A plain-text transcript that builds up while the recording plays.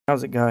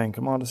How's it going?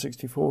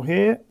 Commander64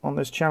 here. On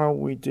this channel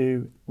we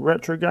do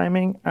retro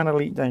gaming and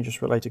Elite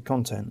Dangerous related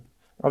content.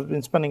 I've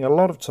been spending a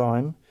lot of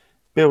time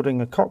building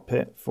a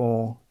cockpit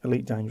for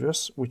Elite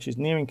Dangerous, which is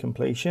nearing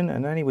completion,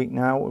 and any week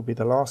now will be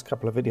the last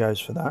couple of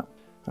videos for that,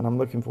 and I'm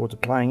looking forward to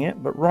playing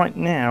it. But right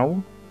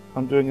now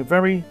I'm doing a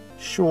very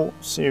short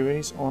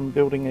series on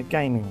building a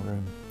gaming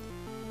room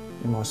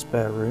in my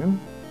spare room.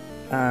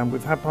 And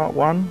we've had part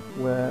one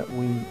where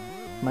we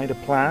made a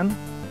plan.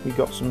 We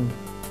got some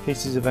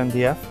pieces of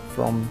MDF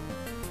from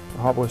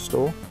the hardware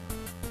store,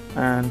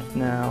 and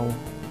now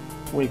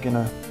we're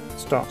gonna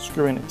start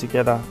screwing it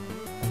together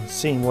and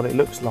seeing what it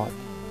looks like.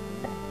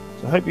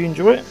 So I hope you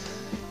enjoy it.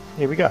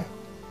 Here we go.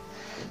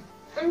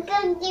 I'm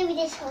going to do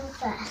this one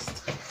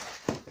first.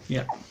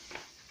 Yeah.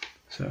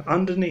 So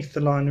underneath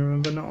the liner,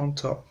 remember, not on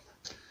top.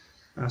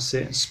 That's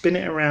it. Spin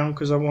it around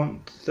because I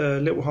want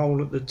the little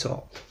hole at the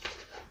top.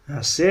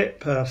 That's it.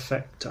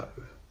 Perfecto.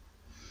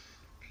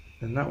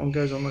 And that one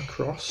goes on the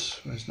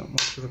cross. There's not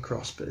much of a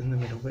cross, but in the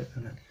middle bit,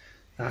 isn't it?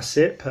 That's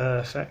it.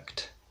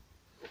 Perfect.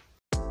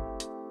 I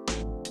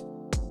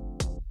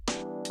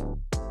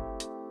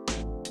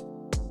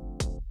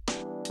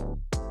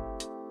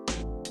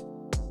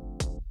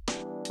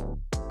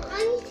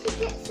need to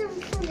get some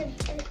from the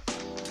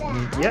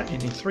bag. Yeah, you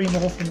need 3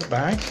 more from the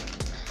bag.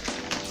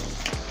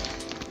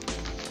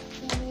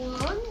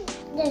 1,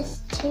 there's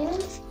 2.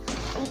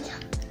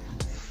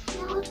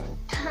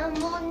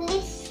 Come on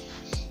this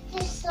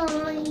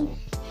side.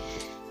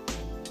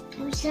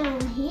 What's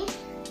on here?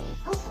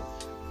 Oh.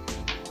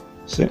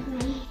 That's it.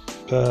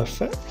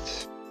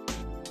 Perfect.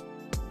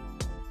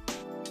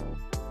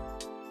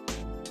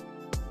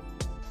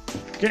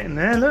 Getting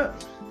there, look.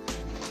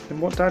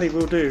 And what Daddy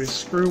will do is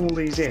screw all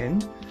these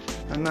in,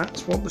 and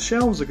that's what the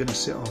shelves are going to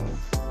sit on.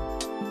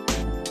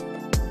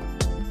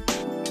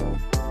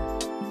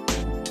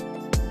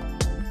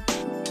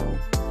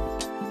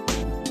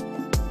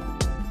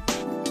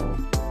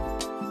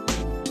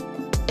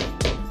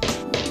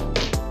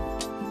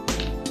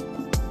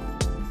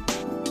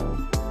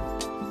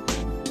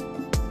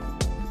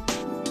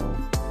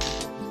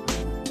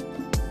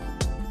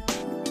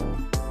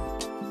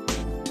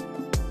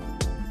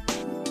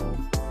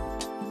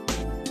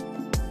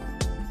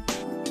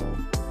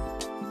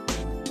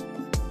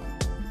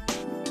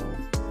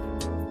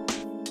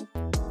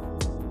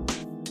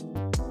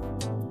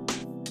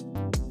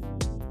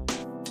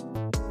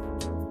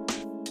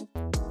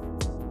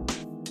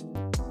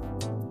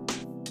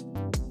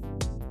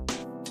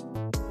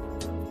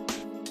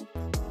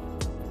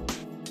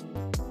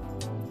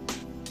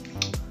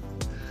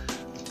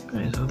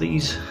 Okay, so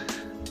these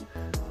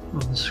are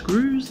the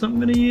screws that I'm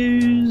going to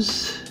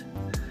use,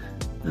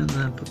 and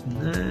then put them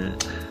there,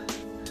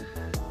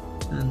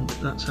 and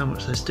that's how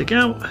much they stick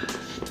out,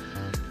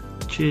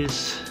 which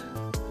is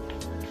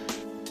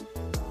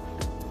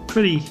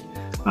pretty, I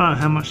don't know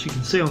how much you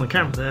can see on the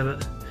camera there,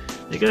 but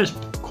it goes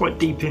quite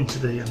deep into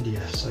the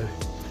MDF, so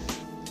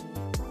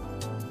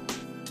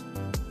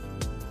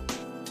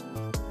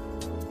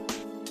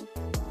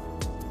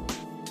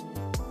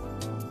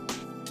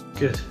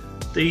good.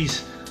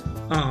 These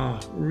are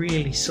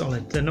really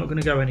solid, they're not going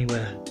to go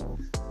anywhere,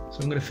 so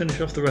I'm going to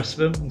finish off the rest of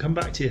them and come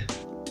back to you.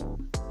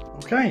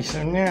 Okay,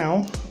 so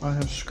now I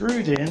have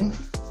screwed in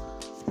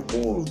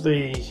all of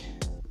the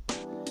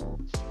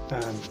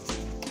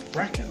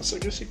brackets, I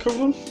guess you call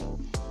them.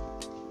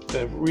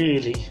 They're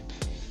really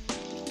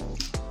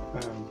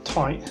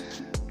tight,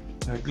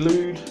 they're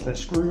glued, they're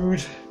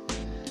screwed,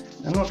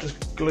 and not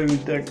just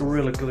glued, they're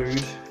Gorilla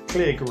Glued,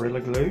 clear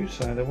Gorilla Glue,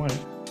 so they won't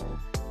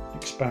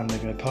expand, they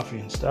go puffy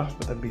and stuff,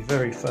 but they'll be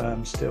very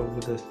firm still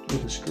with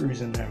the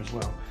screws in there as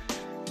well.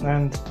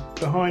 And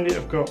behind it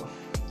I've got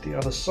the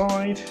other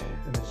side,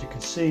 and as you can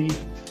see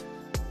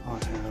I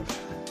have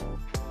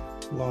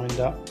lined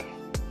up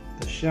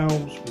the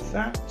shelves with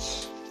that,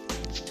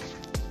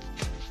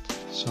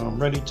 so I'm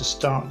ready to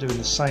start doing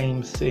the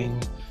same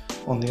thing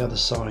on the other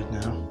side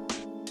now.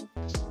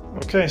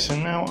 Okay, so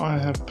now I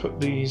have put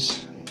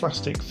these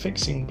plastic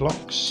fixing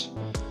blocks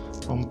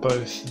on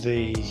both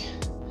the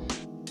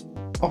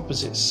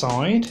opposite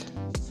side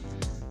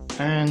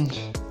and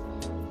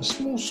a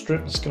small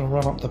strip that's going to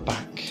run up the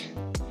back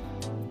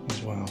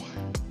as well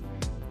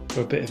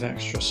for a bit of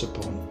extra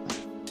support.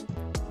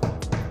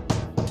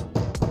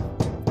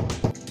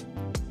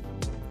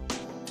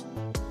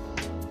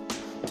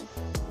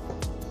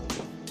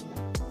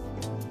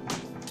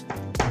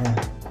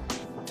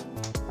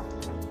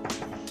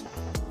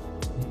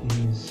 It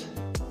is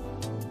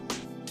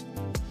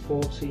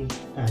 48,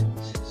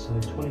 so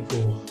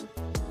 24.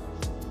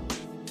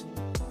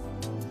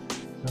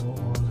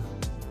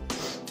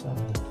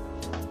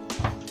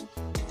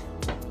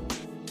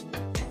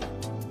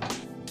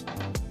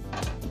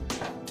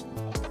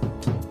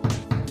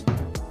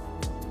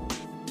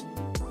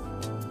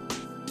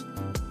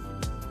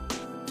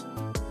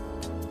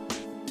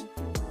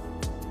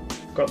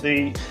 Got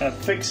the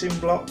fixing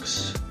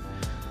blocks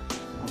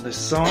on this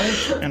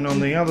side, and on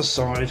the other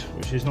side,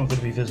 which is not going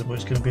to be visible,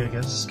 it's going to be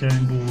against the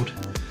skirting board,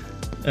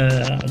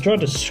 I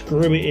tried to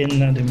screw it in,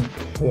 that didn't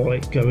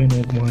quite go in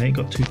all the way, it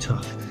got too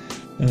tough.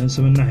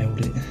 So I nailed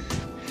it in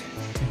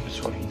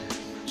between,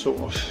 sort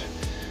of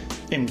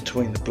in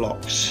between the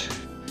blocks.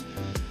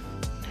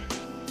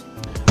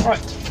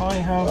 Right, I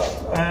have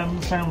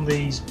found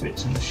these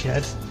bits in the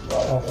shed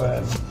of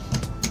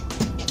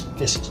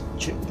this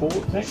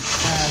chipboard thing,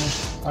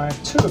 and I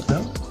have 2 of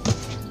them,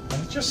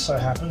 and it just so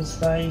happens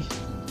they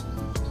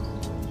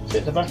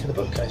fit the back of the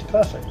bookcase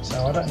perfect,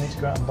 so I don't need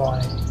to go out and buy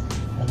anything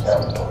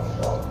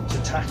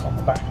to tack on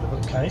the back of the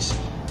bookcase.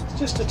 It's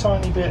just a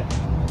tiny bit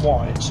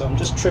wide, so I'm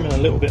just trimming a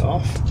little bit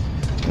off,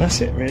 and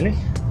that's it really.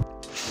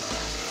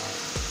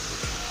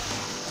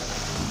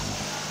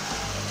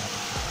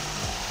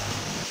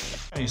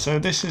 Okay, so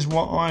this is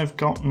what I've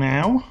got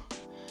now.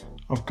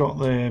 I've got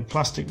the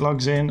plastic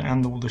lugs in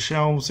and all the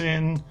shelves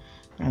in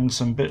and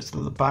some bits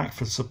at the back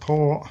for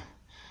support.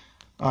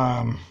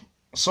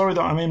 Sorry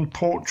that I'm in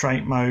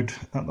portrait mode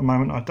at the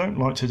moment. I don't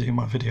like to do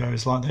my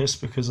videos like this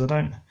because it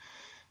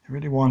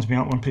really winds me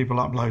up when people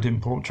upload in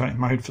portrait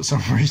mode for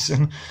some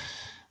reason.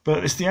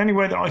 But it's the only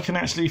way that I can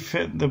actually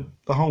fit the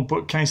whole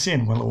bookcase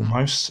in, well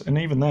almost. And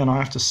even then I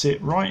have to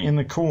sit right in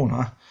the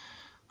corner,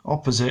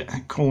 opposite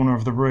corner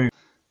of the room.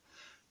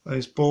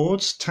 Those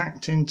boards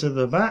tacked into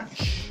the back.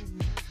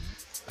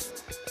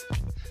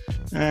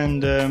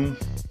 And I've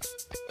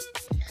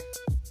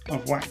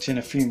whacked in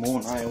a few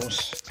more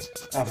nails.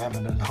 I've had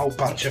a whole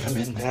bunch of them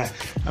in there,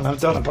 and I've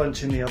done a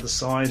bunch in the other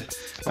side,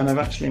 and I've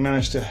actually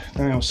managed to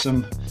nail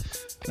some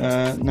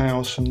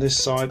nails from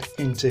this side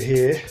into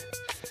here,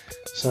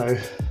 so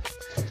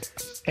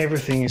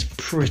everything is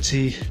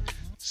pretty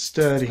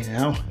sturdy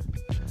now.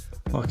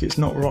 Like, it's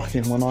not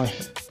rocking when I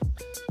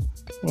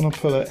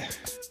pull it,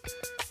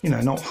 you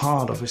know, not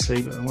hard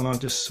obviously, but when I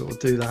just sort of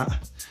do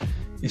that,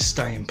 it's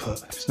staying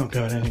put, it's not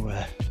going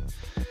anywhere.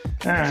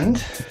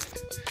 And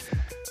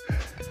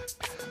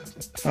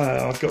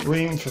I've got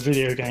room for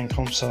video game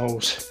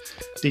consoles,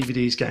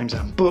 DVDs, games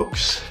and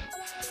books,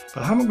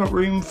 but I haven't got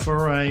room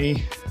for a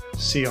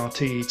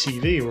CRT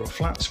TV or a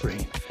flat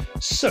screen.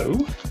 So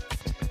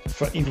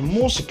for even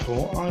more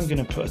support, I'm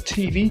going to put a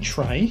TV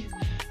tray.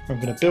 I'm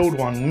going to build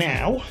one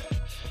now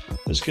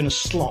that's going to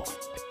slot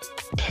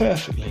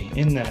perfectly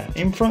in there,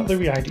 in front of the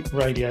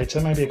radiator,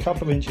 maybe a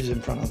couple of inches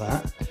in front of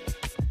that,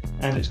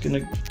 and it's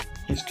going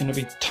to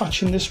be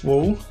touching this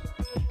wall,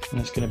 and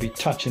it's going to be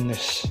touching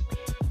this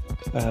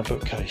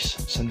bookcase,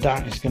 so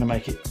that is going to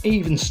make it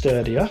even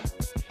sturdier.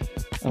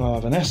 And I'll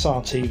have an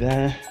SRT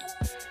there,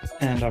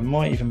 and I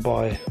might even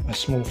buy a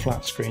small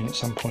flat screen at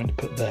some point to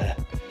put there,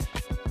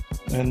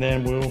 and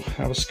then we'll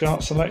have a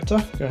SCART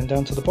selector going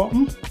down to the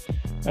bottom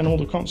and all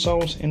the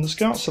consoles in the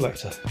SCART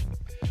selector.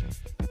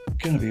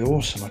 Going to be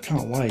awesome, I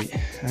can't wait.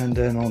 And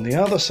then on the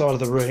other side of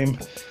the room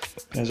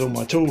there's all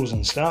my tools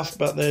and stuff,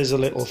 but there's a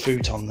little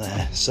futon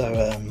there,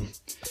 so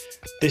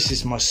this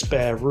is my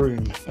spare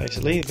room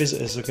basically.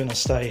 Visitors are going to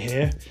stay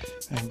here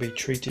and be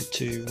treated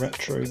to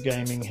retro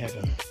gaming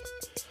heaven.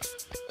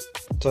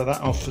 So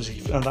that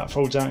that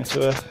folds out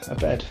into a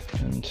bed,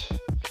 and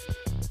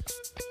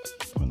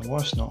when the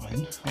wife's not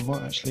in, I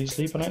might actually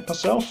sleep on it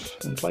myself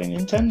and play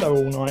Nintendo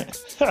all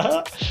night.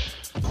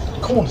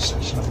 The corner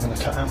section I'm going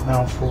to cut out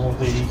now for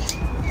the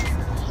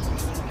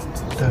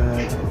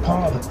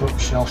part of the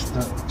bookshelf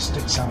that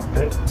sticks out a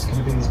bit. It's going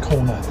to be the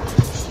corner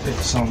bit,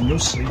 so you'll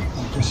see.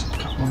 I'll just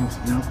cut one off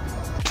now.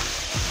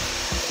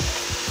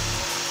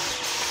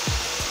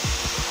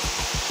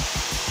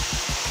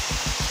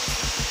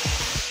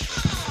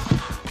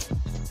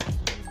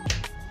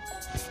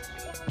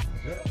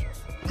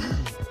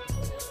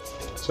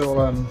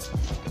 So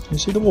you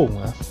see the wall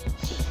there?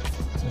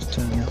 Just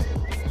turn you.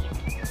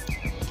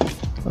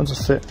 I'll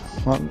just fit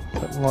like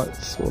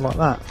sort of like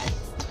that.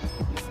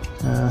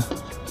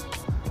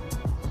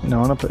 You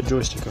know, and I put a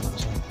joystick on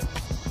it.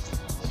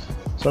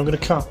 So I'm going to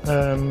cut.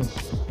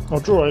 I'll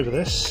draw over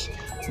this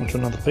onto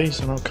another piece,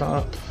 and I'll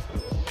cut up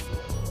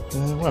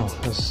well,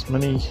 as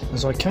many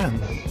as I can.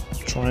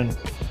 Try and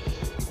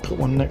put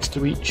one next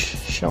to each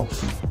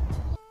shelf.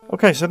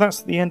 Okay, so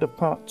that's the end of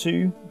part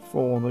 2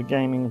 for the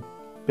gaming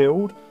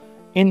build.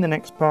 In the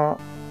next part,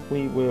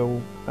 we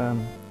will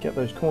get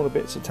those corner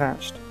bits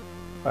attached.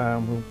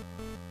 We'll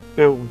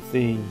build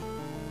the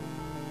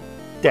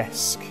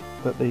desk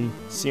that the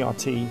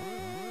CRT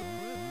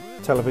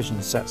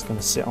television set's going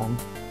to sit on.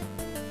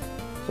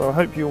 So I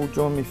hope you all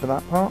join me for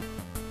that part.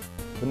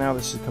 For now,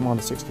 this is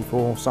Commander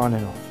 64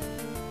 signing off.